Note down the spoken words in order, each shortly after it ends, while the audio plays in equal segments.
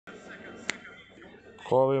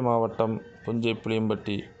கோவை மாவட்டம்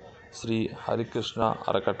புஞ்சை-புளியம்பட்டி ஸ்ரீ ஹரிகிருஷ்ணா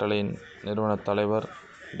அறக்கட்டளையின் நிறுவனத் தலைவர்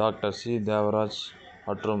டாக்டர் சி. தேவராஜ்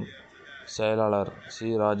மற்றும் செயலாளர்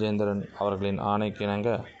சி. ராஜேந்திரன் அவர்களின் ஆணைக்கிணங்க,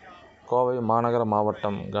 கோவை மாநகர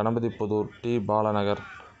மாவட்டம் கணபதிபுதூர் டி. பாலநகர்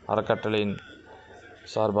அறக்கட்டளையின்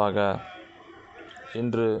சார்பாக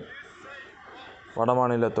இன்று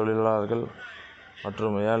வடமாநில தொழிலாளர்கள்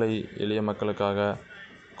மற்றும் ஏழை எளிய மக்களுக்காக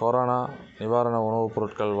கொரோனா நிவாரண உணவுப்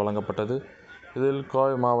பொருட்கள் வழங்கப்பட்டது. இதில்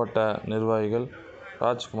கோவை மாவட்ட நிர்வாகிகள்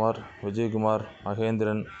ராஜ்குமார், விஜயகுமார்,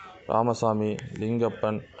 மகேந்திரன், ராமசாமி,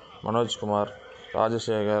 லிங்கப்பன், மனோஜ்குமார்,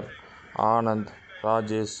 ராஜசேகர், ஆனந்த்,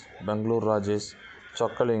 ராஜேஷ், பெங்களூர் ராஜேஷ்,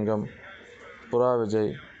 சொக்கலிங்கம்,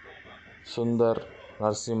 புறாவிஜய், சுந்தர்,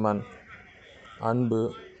 நரசிம்மன், அன்பு,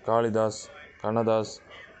 காளிதாஸ், கண்ணதாஸ்,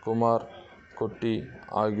 குமார், குட்டி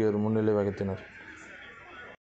ஆகியோர் முன்னிலை வகித்தனர்.